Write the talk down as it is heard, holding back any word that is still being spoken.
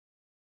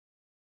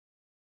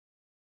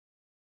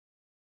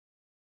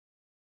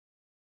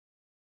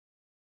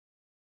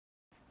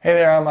Hey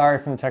there, I'm Ari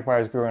from the Tech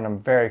Buyers Guru, and I'm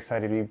very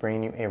excited to be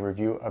bringing you a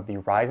review of the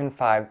Ryzen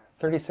 5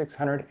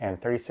 3600 and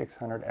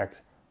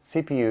 3600X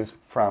CPUs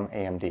from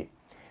AMD.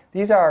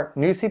 These are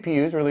new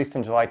CPUs released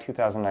in July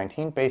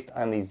 2019 based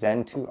on the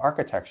Zen 2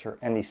 architecture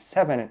and the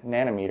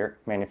 7nm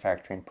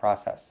manufacturing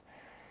process.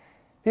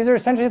 These are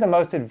essentially the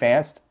most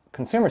advanced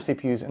consumer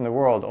CPUs in the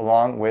world,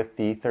 along with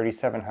the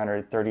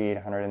 3700,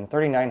 3800, and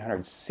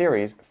 3900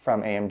 series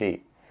from AMD.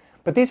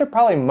 But these are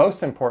probably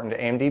most important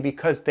to AMD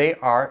because they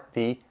are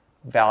the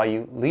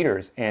value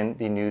leaders in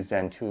the new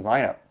Zen 2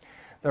 lineup.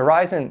 The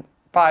Ryzen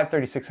 5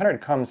 3600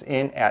 comes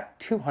in at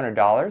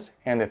 $200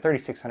 and the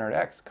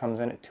 3600X comes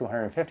in at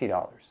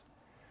 $250.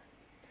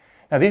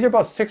 Now these are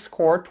both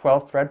 6-core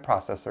 12-thread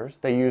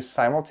processors. They use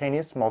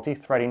simultaneous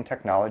multi-threading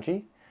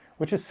technology,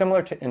 which is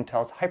similar to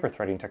Intel's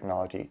hyper-threading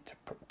technology,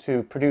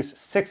 to produce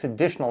 6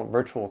 additional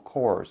virtual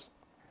cores.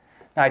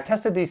 Now I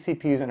tested these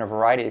CPUs in a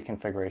variety of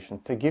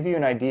configurations to give you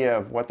an idea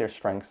of what their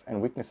strengths and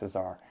weaknesses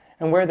are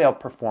and where they'll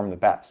perform the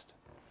best.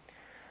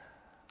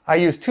 I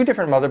used two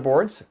different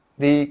motherboards,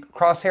 the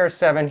Crosshair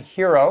 7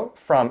 Hero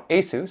from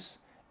Asus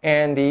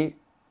and the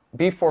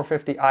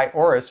B450i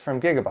Aorus from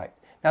Gigabyte.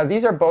 Now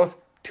these are both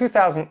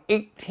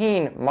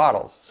 2018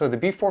 models, so the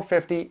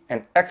B450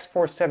 and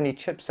X470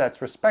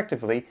 chipsets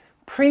respectively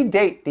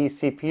predate these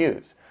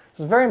CPUs.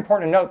 So it's very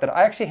important to note that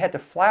I actually had to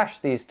flash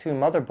these two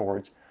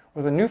motherboards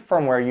with a new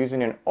firmware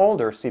using an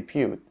older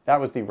CPU.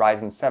 That was the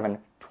Ryzen 7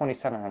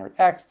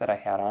 2700X that I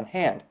had on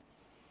hand.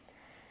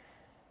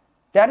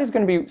 That is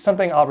going to be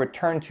something I'll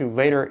return to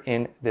later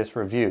in this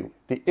review,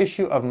 the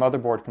issue of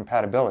motherboard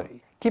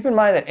compatibility. Keep in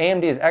mind that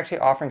AMD is actually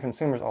offering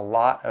consumers a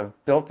lot of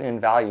built-in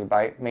value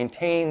by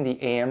maintaining the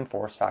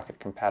AM4 socket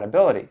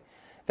compatibility.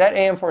 That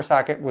AM4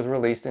 socket was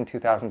released in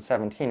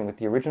 2017 with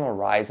the original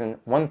Ryzen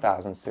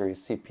 1000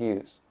 series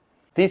CPUs.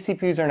 These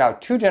CPUs are now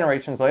 2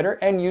 generations later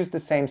and use the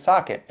same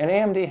socket, and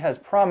AMD has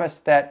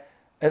promised that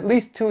at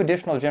least 2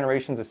 additional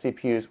generations of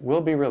CPUs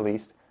will be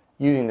released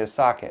using this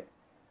socket.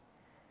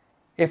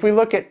 If we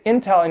look at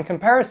Intel in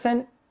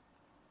comparison,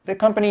 the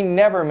company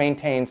never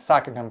maintains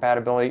socket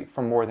compatibility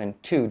for more than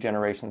 2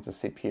 generations of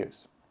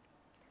CPUs.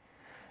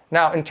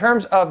 Now, in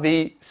terms of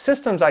the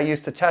systems I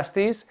used to test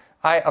these,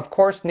 I of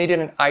course needed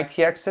an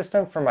ITX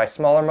system for my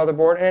smaller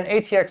motherboard and an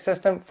ATX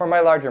system for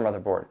my larger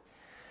motherboard.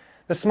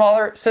 The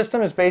smaller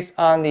system is based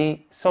on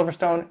the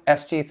Silverstone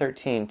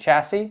SG13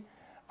 chassis.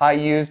 I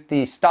used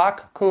the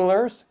stock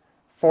coolers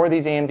for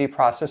these AMD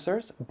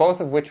processors, both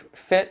of which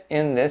fit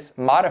in this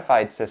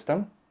modified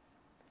system.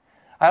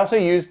 I also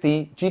used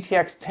the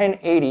GTX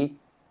 1080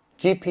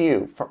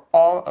 GPU for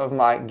all of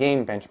my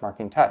game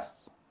benchmarking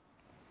tests.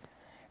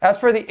 As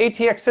for the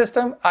ATX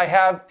system, I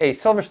have a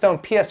Silverstone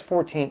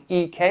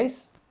PS14E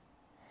case,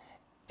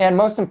 and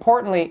most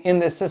importantly in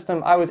this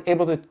system I was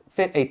able to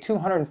fit a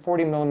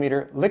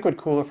 240mm liquid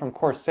cooler from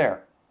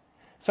Corsair.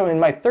 So in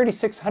my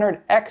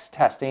 3600X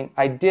testing,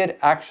 I did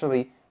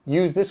actually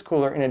use this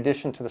cooler in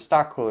addition to the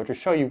stock cooler to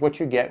show you what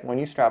you get when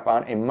you strap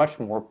on a much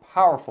more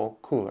powerful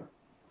cooler.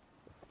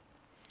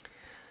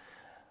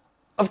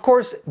 Of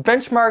course,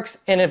 benchmarks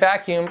in a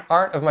vacuum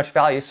aren't of much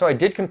value, so I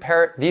did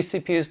compare these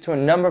CPUs to a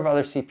number of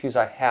other CPUs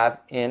I have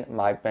in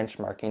my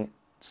benchmarking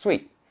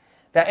suite.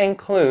 That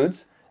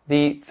includes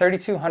the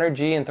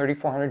 3200G and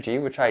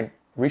 3400G, which I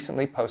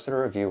recently posted a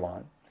review on.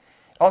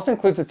 It also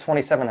includes the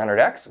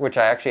 2700X, which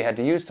I actually had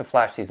to use to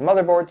flash these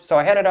motherboards, so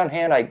I had it on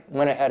hand. I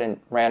went ahead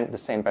and ran the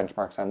same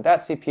benchmarks on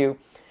that CPU.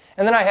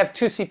 And then I have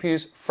 2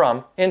 CPUs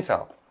from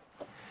Intel.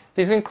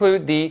 These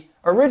include the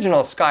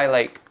original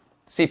Skylake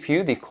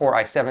CPU, the Core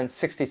i7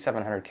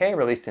 6700K,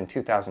 released in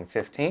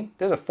 2015.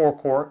 This is a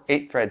 4-core,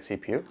 8-thread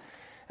CPU.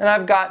 And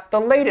I've got the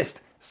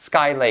latest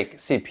Skylake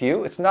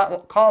CPU. It's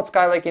not called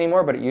Skylake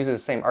anymore, but it uses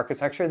the same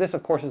architecture. This,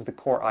 of course, is the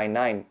Core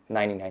i9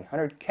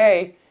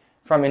 9900K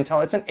from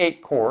Intel. It's an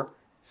 8-core,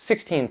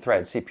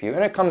 16-thread CPU,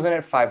 and it comes in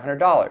at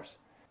 $500.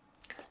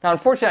 Now,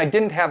 unfortunately, I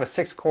didn't have a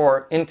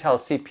 6-core Intel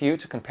CPU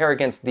to compare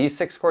against these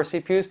 6-core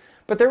CPUs,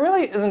 but there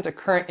really isn't a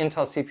current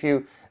Intel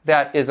CPU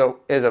that is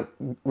a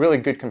really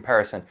good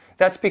comparison.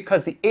 That's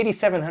because the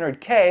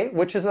 8700K,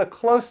 which is the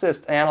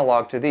closest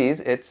analog to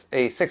these, it's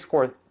a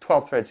 6-core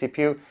 12-thread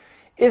CPU,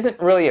 isn't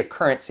really a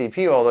current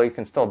CPU, although you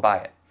can still buy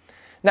it.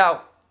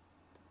 Now,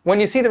 when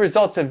you see the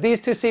results of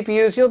these 2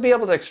 CPUs, you'll be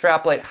able to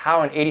extrapolate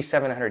how an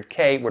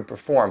 8700K would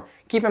perform.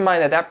 Keep in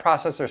mind that that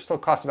processor still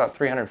costs about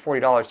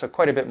 $340, so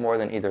quite a bit more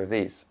than either of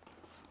these.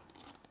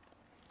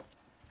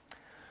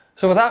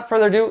 So without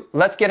further ado,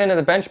 let's get into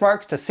the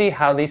benchmarks to see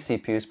how these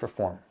CPUs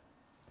perform.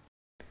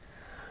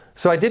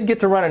 So I did get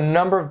to run a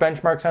number of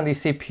benchmarks on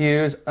these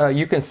CPUs.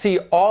 You can see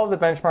all of the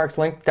benchmarks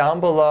linked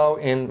down below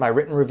in my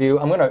written review.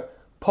 I'm going to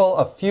pull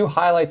a few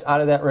highlights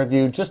out of that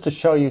review just to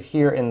show you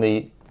here in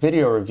the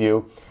video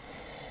review.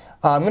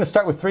 I'm going to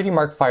start with 3D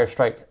Mark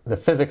Firestrike, the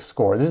physics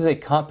score. This is a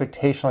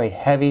computationally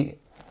heavy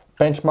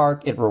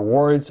benchmark. It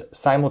rewards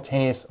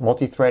simultaneous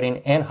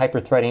multi-threading and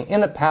hyper-threading.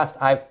 In the past,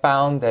 I've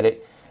found that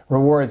it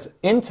rewards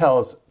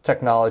Intel's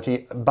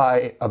technology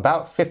by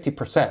about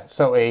 50%.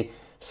 So a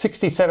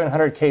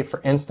 6700K,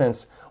 for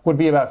instance, would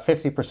be about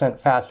 50%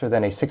 faster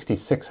than a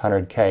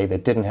 6600K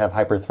that didn't have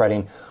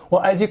hyperthreading.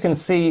 Well, as you can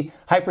see,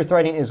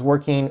 hyperthreading is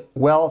working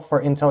well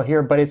for Intel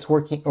here, but it's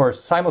working, or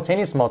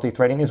simultaneous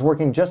multi-threading is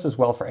working just as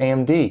well for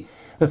AMD.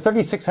 The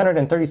 3600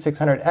 and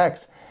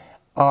 3600X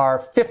are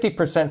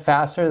 50%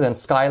 faster than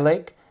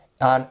Skylake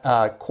on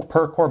a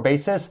per core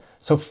basis.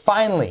 So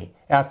finally,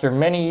 after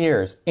many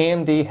years,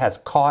 AMD has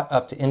caught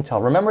up to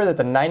Intel. Remember that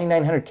the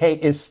 9900K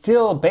is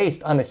still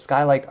based on the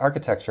Skylake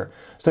architecture.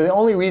 So the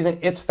only reason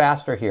it's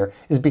faster here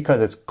is because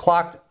it's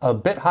clocked a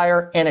bit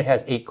higher and it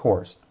has 8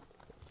 cores.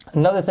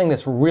 Another thing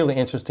that's really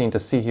interesting to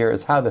see here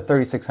is how the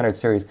 3600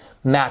 series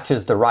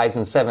matches the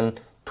Ryzen 7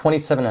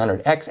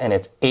 2700X and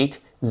its 8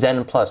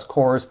 Zen Plus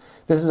cores.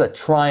 This is a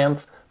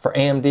triumph for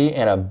AMD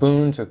and a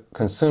boon to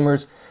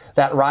consumers.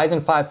 That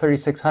Ryzen 5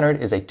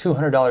 3600 is a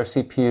 $200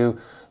 CPU.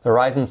 The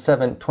Ryzen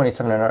 7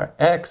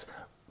 2700X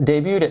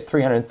debuted at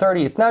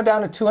 $330. It's now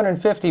down to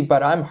 $250,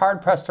 but I'm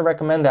hard-pressed to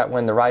recommend that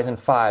when the Ryzen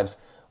 5s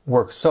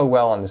work so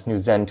well on this new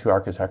Zen 2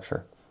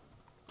 architecture.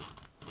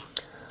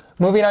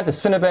 Moving on to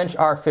Cinebench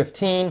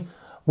R15,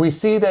 we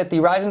see that the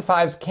Ryzen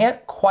 5s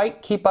can't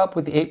quite keep up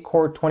with the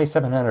 8-core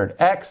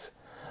 2700X,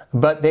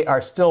 but they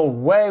are still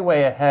way,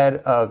 way ahead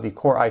of the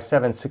Core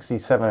i7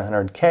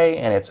 6700K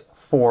and its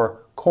 4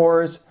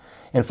 cores.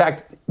 In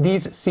fact,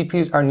 these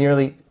CPUs are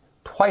nearly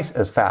twice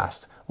as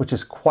fast, which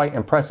is quite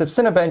impressive.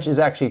 Cinebench is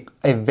actually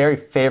a very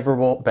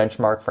favorable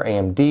benchmark for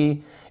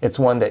AMD. It's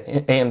one that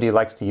AMD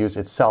likes to use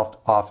itself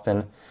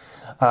often.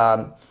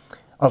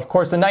 Of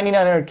course, the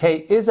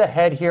 9900K is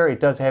ahead here. It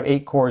does have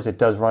 8 cores. It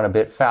does run a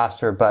bit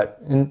faster, but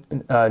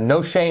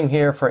no shame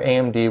here for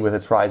AMD with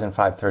its Ryzen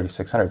 5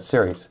 3600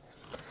 series.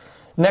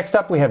 Next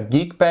up, we have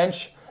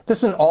Geekbench. This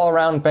is an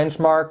all-around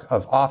benchmark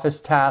of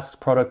office tasks,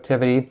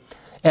 productivity.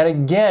 And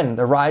again,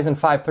 the Ryzen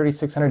 5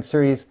 3600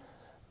 series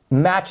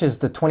matches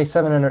the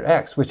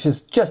 2700X, which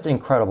is just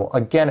incredible.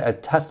 Again, a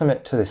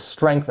testament to the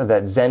strength of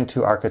that Zen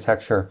 2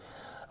 architecture.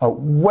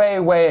 Way,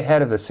 way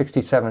ahead of the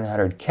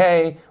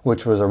 6700K,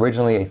 which was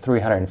originally a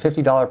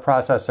 $350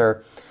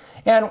 processor.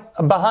 And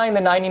behind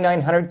the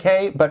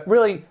 9900K, but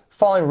really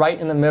falling right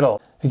in the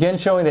middle. Again,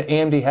 showing that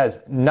AMD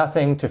has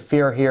nothing to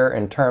fear here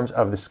in terms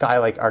of the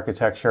Skylake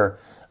architecture.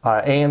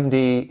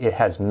 AMD, it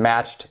has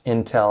matched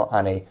Intel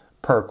on a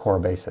per core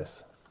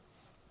basis.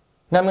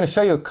 Now I'm going to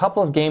show you a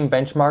couple of game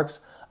benchmarks.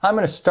 I'm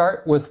going to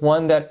start with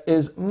one that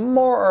is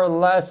more or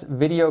less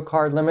video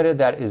card limited.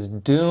 That is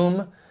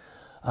Doom.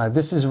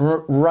 This is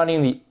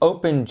running the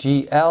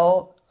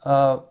OpenGL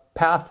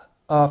path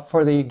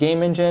for the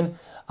game engine.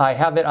 I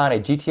have it on a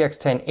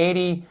GTX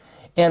 1080.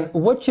 And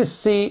what you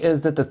see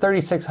is that the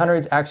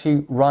 3600s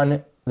actually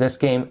run this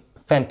game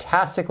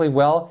fantastically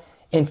well.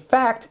 In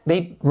fact,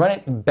 they run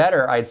it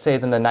better, I'd say,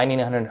 than the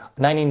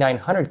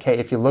 9900K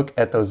if you look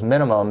at those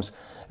minimums.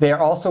 They are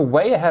also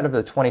way ahead of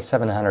the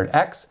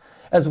 2700X,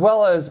 as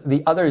well as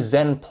the other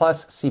Zen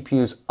Plus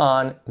CPUs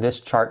on this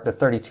chart, the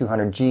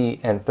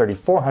 3200G and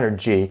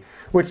 3400G,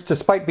 which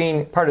despite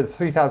being part of the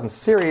 3000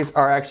 series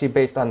are actually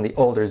based on the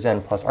older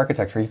Zen Plus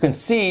architecture. You can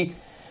see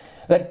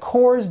that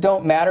cores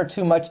don't matter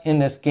too much in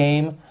this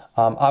game.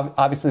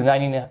 Obviously the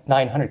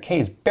 9900K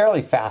is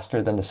barely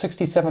faster than the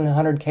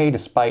 6700K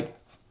despite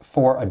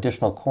 4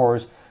 additional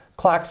cores.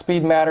 Clock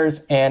speed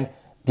matters and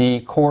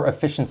the core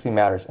efficiency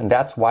matters, and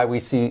that's why we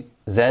see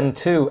Zen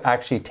 2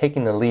 actually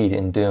taking the lead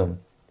in Doom.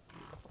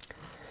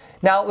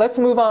 Now let's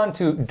move on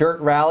to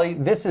Dirt Rally.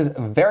 This is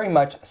very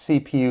much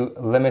CPU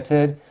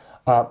limited.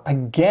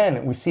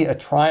 Again, we see a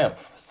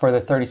triumph for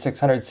the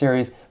 3600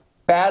 series,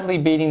 badly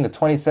beating the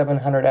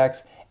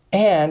 2700X,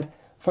 and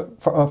for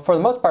the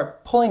most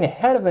part, pulling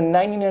ahead of the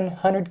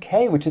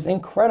 9900K, which is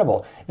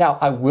incredible. Now,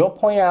 I will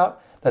point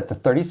out that the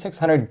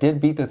 3600 did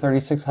beat the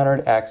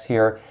 3600X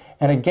here,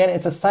 and again,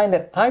 it's a sign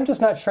that I'm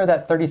just not sure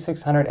that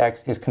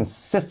 3600X is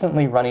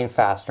consistently running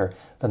faster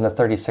than the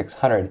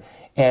 3600.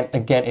 And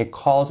again, it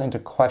calls into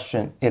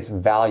question its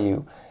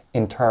value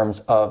in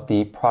terms of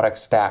the product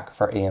stack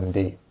for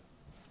AMD.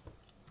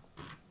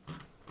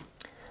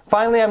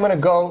 Finally, I'm going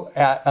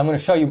to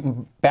show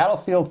you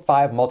Battlefield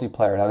 5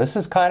 multiplayer. Now, this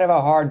is kind of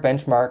a hard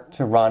benchmark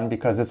to run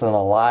because it's an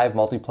alive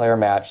multiplayer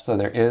match, so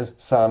there is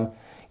some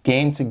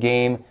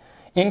game-to-game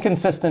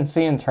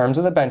inconsistency in terms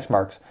of the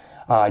benchmarks.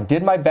 I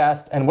did my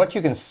best, and what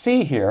you can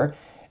see here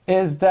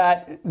is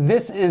that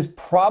this is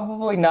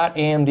probably not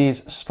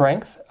AMD's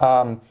strength.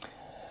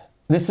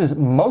 This is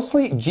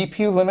mostly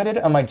GPU limited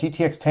on my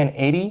GTX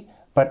 1080,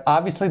 but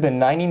obviously the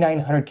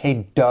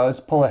 9900K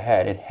does pull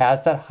ahead. It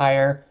has that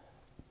higher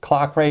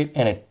clock rate,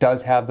 and it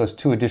does have those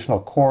 2 additional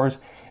cores.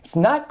 It's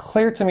not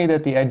clear to me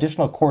that the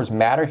additional cores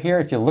matter here.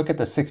 If you look at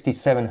the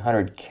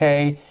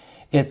 6700K,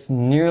 it's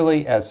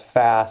nearly as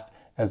fast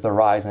as the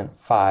Ryzen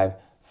 5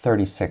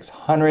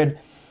 3600.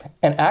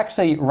 And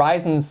actually, the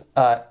Ryzen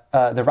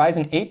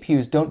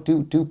APUs don't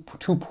do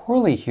too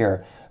poorly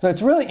here. So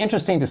it's really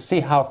interesting to see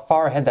how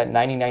far ahead that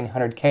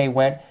 9900K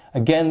went.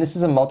 Again, this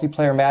is a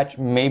multiplayer match.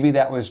 Maybe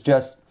that was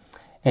just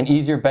an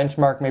easier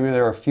benchmark. Maybe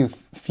there are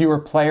fewer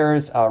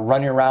players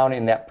running around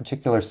in that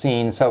particular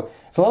scene. So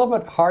it's a little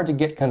bit hard to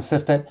get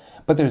consistent,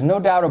 but there's no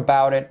doubt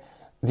about it.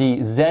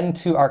 The Zen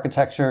 2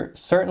 architecture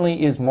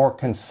certainly is more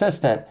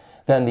consistent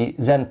than the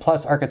Zen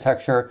Plus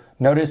architecture.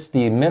 Notice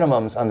the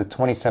minimums on the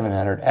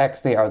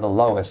 2700X. They are the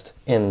lowest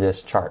in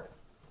this chart.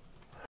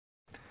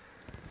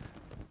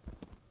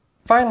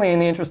 Finally, in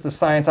the interest of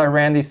science, I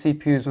ran these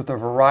CPUs with a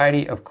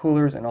variety of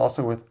coolers and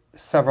also with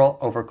several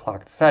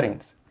overclocked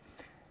settings.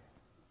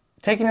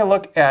 Taking a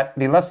look at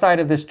the left side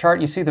of this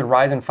chart, you see the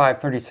Ryzen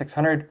 5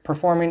 3600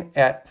 performing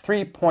at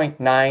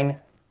 3.9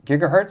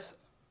 gigahertz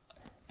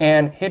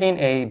and hitting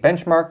a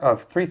benchmark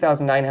of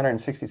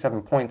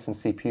 3,967 points in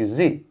CPU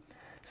Z.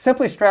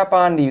 Simply strap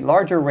on the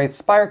larger Wraith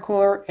Spire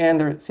cooler and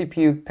the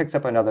CPU picks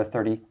up another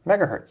 30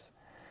 megahertz.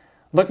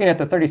 Looking at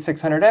the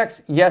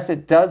 3600X, yes,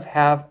 it does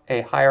have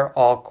a higher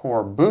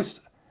all-core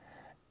boost,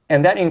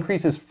 and that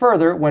increases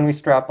further when we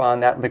strap on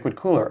that liquid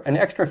cooler, an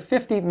extra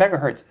 50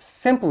 megahertz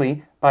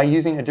simply by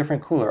using a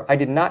different cooler. I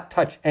did not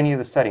touch any of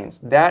the settings.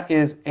 That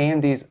is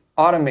AMD's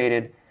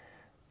automated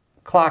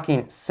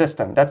clocking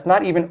system. That's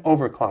not even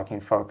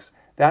overclocking, folks.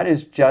 That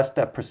is just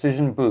that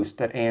precision boost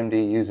that AMD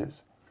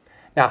uses.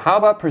 Now, how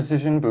about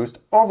precision boost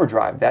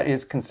overdrive? That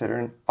is considered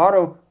an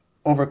auto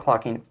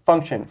overclocking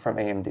function from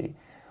AMD.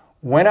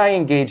 When I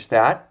engaged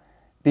that,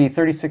 the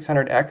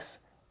 3600X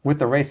with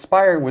the Wraith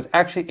Spire was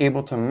actually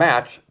able to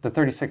match the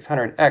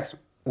 3600X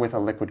with a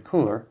liquid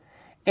cooler,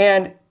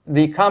 and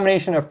the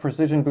combination of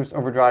precision boost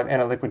overdrive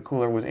and a liquid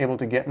cooler was able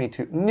to get me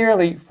to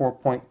nearly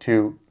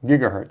 4.2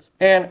 gigahertz,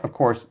 and of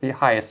course the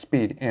highest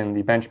speed in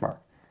the benchmark.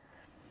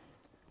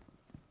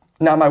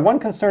 Now, my one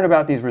concern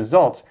about these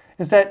results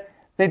is that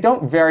they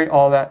don't vary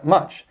all that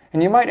much.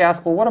 And you might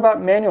ask, well, what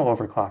about manual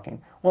overclocking?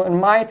 Well, in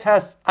my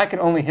tests, I could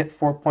only hit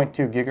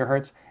 4.2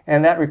 gigahertz,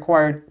 and that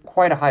required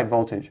quite a high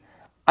voltage.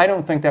 I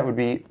don't think that would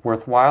be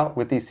worthwhile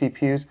with these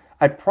CPUs.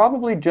 I'd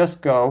probably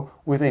just go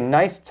with a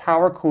nice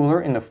tower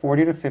cooler in the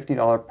 $40 to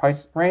 $50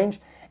 price range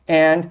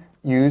and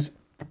use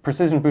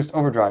Precision Boost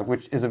Overdrive,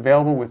 which is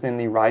available within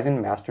the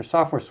Ryzen Master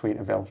Software Suite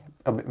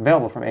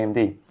available from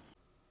AMD.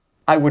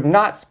 I would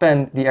not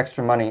spend the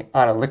extra money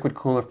on a liquid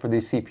cooler for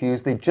these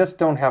CPUs. They just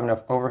don't have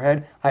enough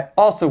overhead. I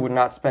also would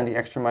not spend the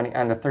extra money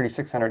on the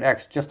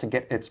 3600X just to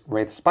get its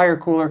Wraith Spire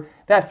cooler.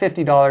 That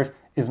 $50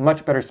 is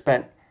much better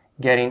spent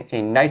getting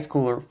a nice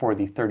cooler for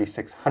the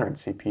 3600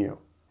 CPU.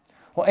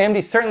 Well,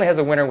 AMD certainly has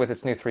a winner with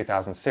its new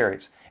 3000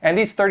 series, and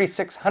these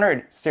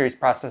 3600 series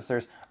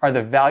processors are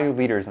the value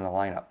leaders in the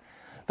lineup.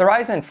 The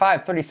Ryzen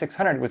 5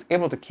 3600 was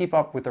able to keep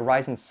up with the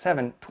Ryzen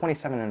 7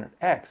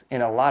 2700X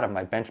in a lot of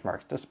my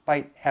benchmarks,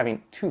 despite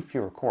having 2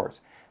 fewer cores.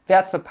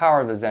 That's the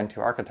power of the Zen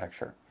 2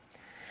 architecture.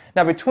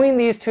 Now, between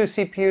these two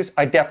CPUs,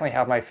 I definitely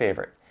have my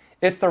favorite.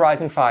 It's the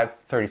Ryzen 5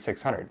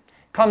 3600.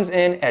 Comes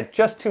in at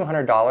just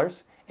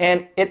 $200,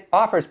 and it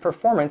offers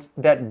performance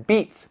that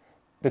beats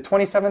the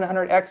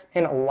 2700X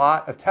in a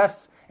lot of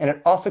tests, and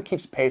it also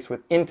keeps pace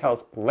with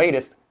Intel's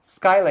latest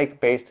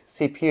Skylake-based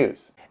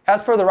CPUs.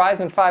 As for the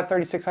Ryzen 5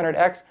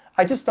 3600X,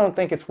 I just don't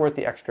think it's worth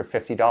the extra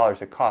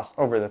 $50 it costs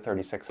over the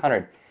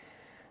 3600.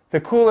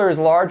 The cooler is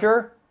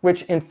larger,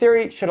 which in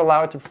theory should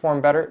allow it to perform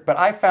better, but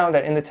I found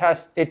that in the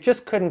test it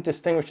just couldn't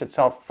distinguish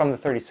itself from the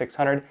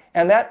 3600,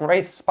 and that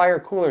Wraith Spire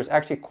cooler is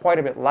actually quite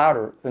a bit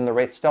louder than the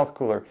Wraith Stealth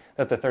cooler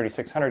that the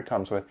 3600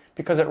 comes with,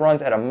 because it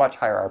runs at a much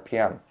higher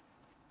RPM.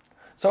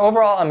 So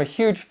overall, I'm a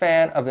huge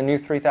fan of the new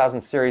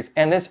 3000 series,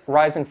 and this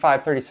Ryzen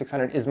 5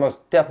 3600 is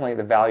most definitely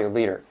the value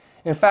leader.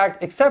 In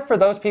fact, except for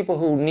those people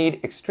who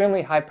need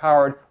extremely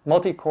high-powered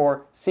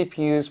multi-core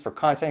CPUs for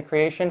content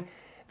creation,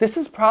 this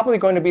is probably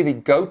going to be the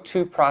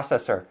go-to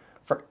processor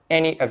for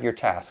any of your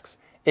tasks.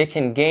 It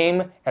can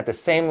game at the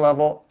same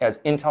level as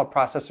Intel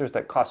processors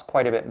that cost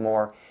quite a bit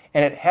more,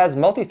 and it has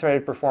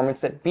multi-threaded performance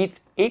that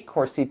beats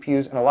 8-core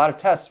CPUs in a lot of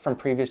tests from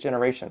previous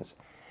generations.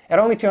 At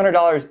only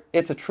 $200,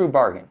 it's a true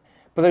bargain.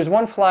 But there's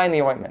one fly in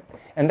the ointment,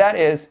 and that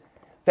is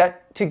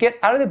that to get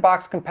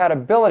out-of-the-box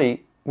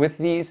compatibility with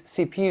these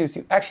CPUs,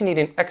 you actually need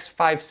an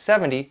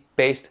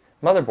X570-based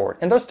motherboard,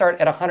 and those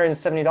start at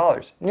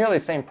 $170, nearly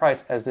the same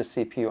price as this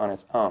CPU on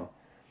its own.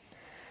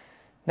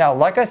 Now,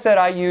 like I said,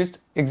 I used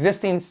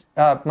existing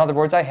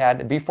motherboards I had,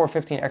 the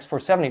B415,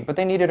 X470, but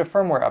they needed a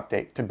firmware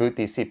update to boot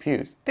these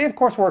CPUs. They, of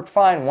course, worked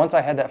fine once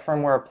I had that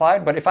firmware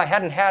applied, but if I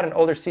hadn't had an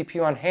older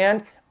CPU on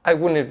hand, I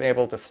wouldn't have been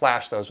able to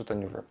flash those with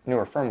the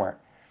newer firmware.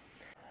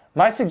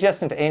 My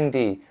suggestion to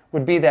AMD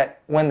would be that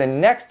when the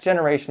next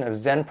generation of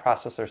Zen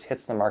processors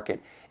hits the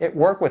market, it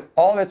work with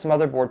all of its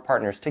motherboard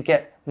partners to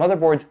get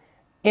motherboards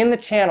in the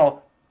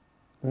channel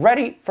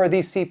ready for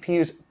these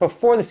CPUs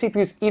before the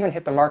CPUs even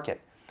hit the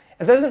market.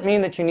 It doesn't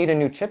mean that you need a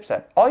new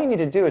chipset. All you need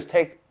to do is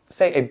take,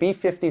 say, a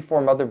B54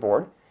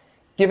 motherboard,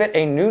 give it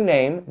a new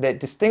name that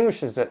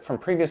distinguishes it from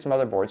previous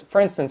motherboards. For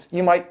instance,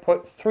 you might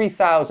put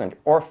 3000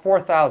 or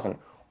 4000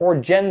 or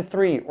Gen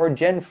 3 or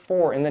Gen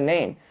 4 in the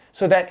name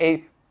so that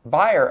a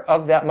buyer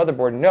of that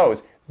motherboard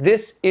knows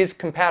this is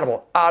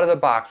compatible out of the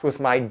box with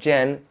my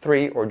Gen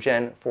 3 or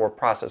Gen 4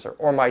 processor,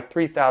 or my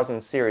 3000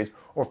 series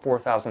or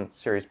 4000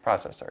 series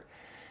processor.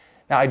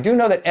 Now, I do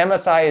know that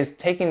MSI is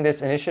taking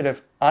this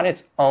initiative on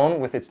its own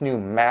with its new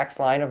Max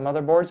line of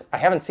motherboards. I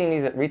haven't seen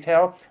these at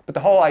retail, but the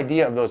whole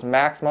idea of those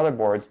Max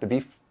motherboards, the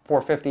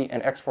B450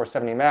 and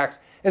X470 Max,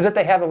 is that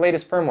they have the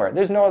latest firmware.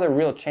 There's no other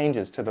real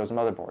changes to those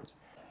motherboards.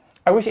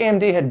 I wish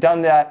AMD had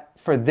done that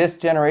for this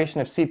generation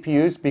of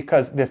CPUs,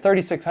 because the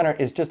 3600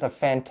 is just a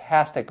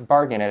fantastic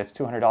bargain at its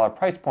 $200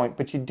 price point,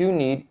 but you do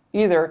need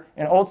either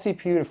an old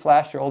CPU to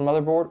flash your old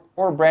motherboard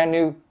or a brand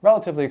new,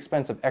 relatively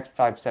expensive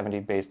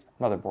X570 based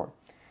motherboard.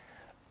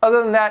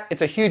 Other than that,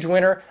 it's a huge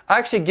winner. I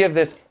actually give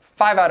this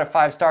 5 out of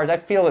 5 stars. I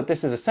feel that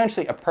this is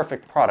essentially a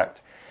perfect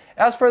product.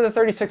 As for the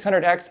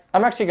 3600X,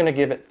 I'm actually going to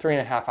give it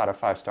 3.5 out of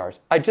 5 stars.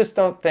 I just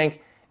don't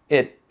think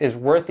it is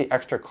worth the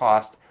extra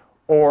cost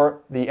or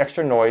the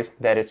extra noise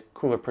that its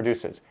cooler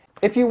produces.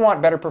 If you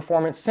want better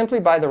performance, simply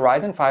buy the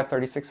Ryzen 5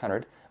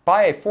 3600,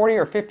 buy a $40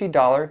 or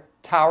 $50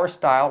 tower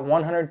style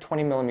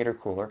 120mm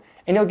cooler,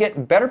 and you'll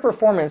get better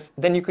performance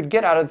than you could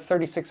get out of the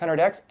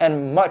 3600X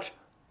and much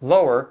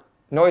lower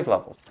noise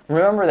levels.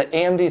 Remember that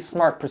AMD's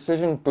Smart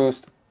Precision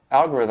Boost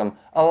algorithm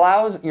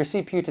allows your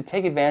CPU to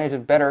take advantage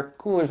of better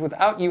coolers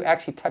without you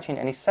actually touching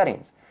any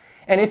settings.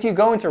 And if you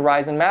go into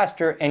Ryzen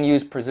Master and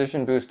use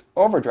Precision Boost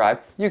Overdrive,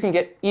 you can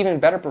get even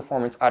better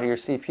performance out of your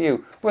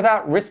CPU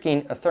without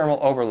risking a thermal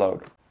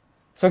overload.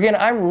 So again,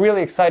 I'm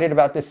really excited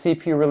about this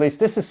CPU release.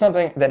 This is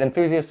something that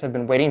enthusiasts have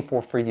been waiting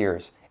for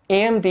years.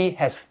 AMD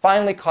has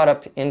finally caught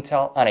up to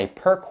Intel on a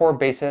per-core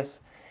basis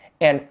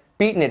and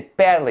beaten it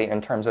badly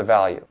in terms of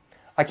value.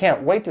 I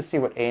can't wait to see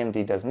what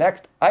AMD does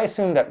next. I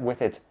assume that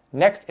with its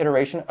next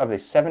iteration of the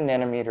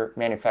 7nm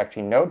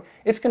manufacturing node,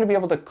 it's going to be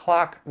able to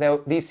clock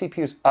these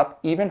CPUs up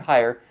even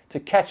higher to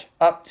catch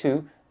up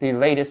to the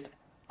latest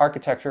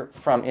architecture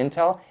from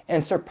Intel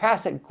and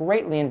surpass it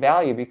greatly in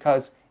value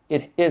because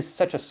it is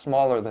such a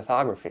smaller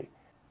lithography.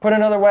 Put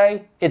another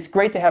way, it's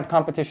great to have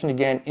competition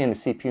again in the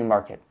CPU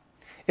market.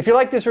 If you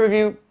like this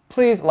review,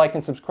 please like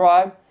and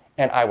subscribe,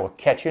 and I will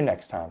catch you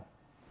next time.